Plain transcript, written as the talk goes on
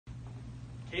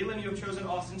Katelyn, you have chosen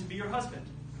Austin to be your husband.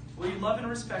 Will you love and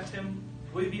respect him?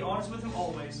 Will you be honest with him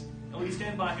always? And will you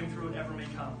stand by him through whatever may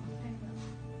come?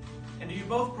 And do you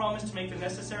both promise to make the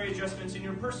necessary adjustments in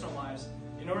your personal lives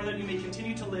in order that you may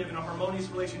continue to live in a harmonious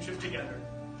relationship together?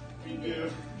 We do.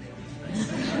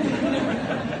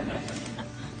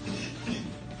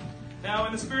 Now,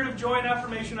 in the spirit of joy and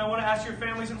affirmation, I want to ask your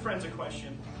families and friends a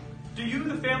question. Do you,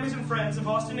 the families and friends of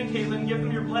Austin and Katelyn, give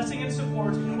them your blessing and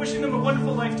support in wishing them a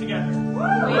wonderful life together?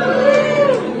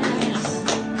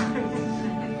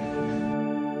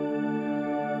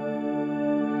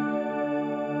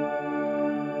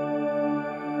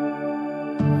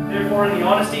 Therefore, in the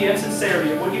honesty and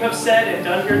sincerity of what you have said and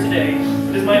done here today,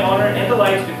 it is my honor and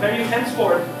delight to declare you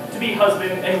henceforth to be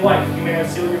husband and wife. You may now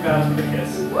seal your vows with a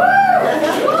kiss. It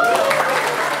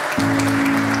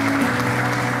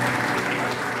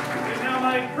is now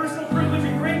my personal privilege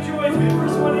and great joy to be the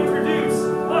first one to introduce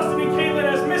Austin and Katelyn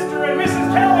as Mr. and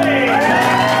Mrs. Kelly.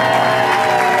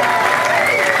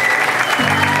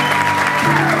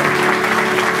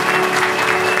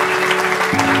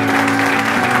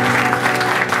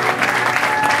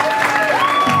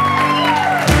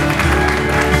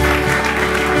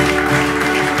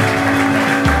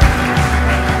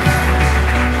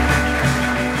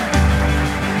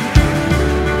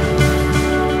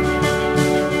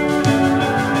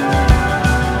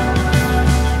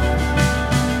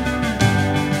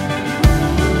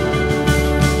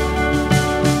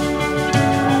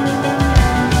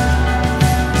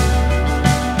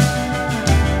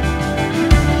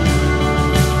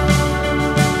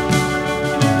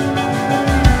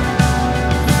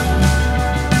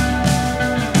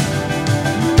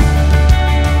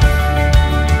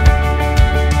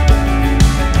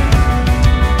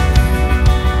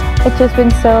 It's just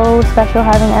been so special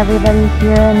having everybody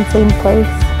here in the same place.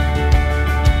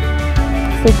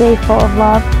 It's a day full of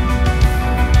love.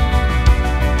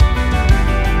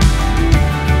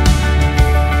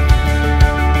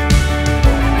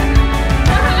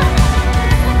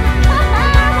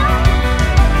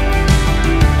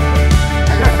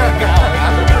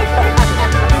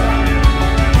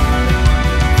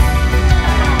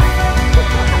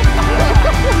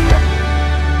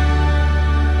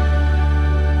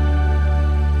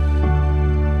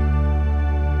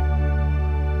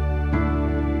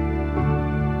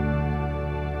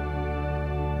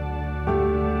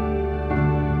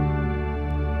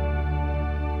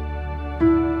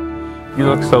 You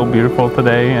look so beautiful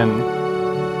today, and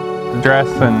the dress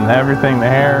and everything, the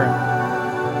hair.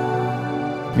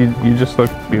 You just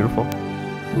look beautiful.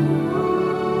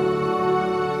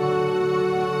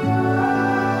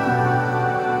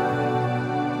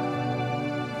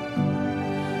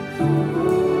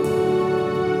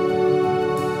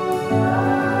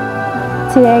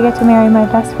 Today I get to marry my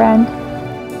best friend.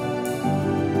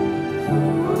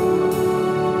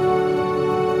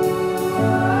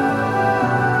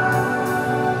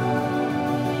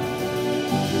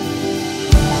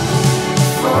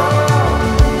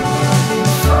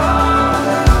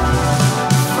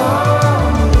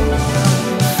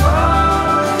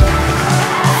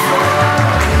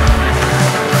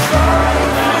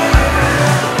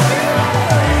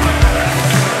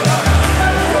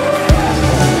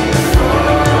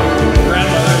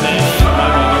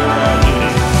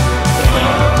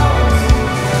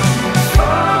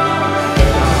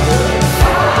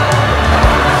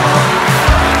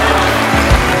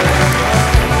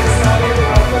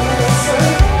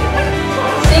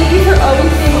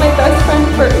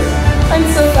 I'm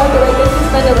so glad that I get to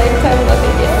spend a lifetime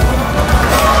loving you.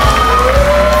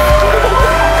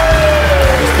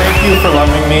 Thank you for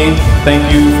loving me,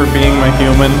 thank you for being my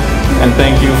human, and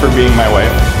thank you for being my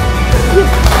wife.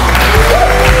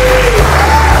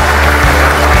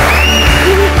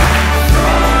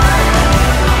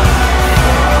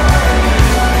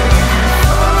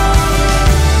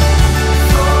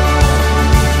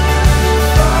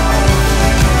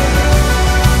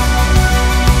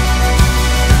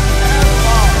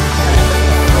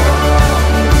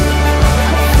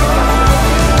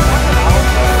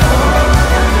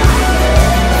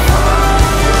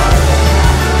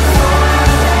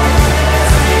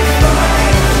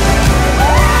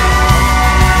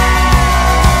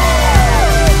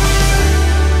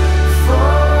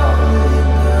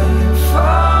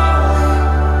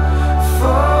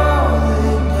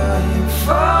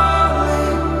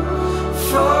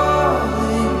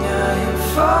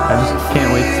 I just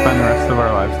can't wait to spend the rest of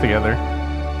our lives together.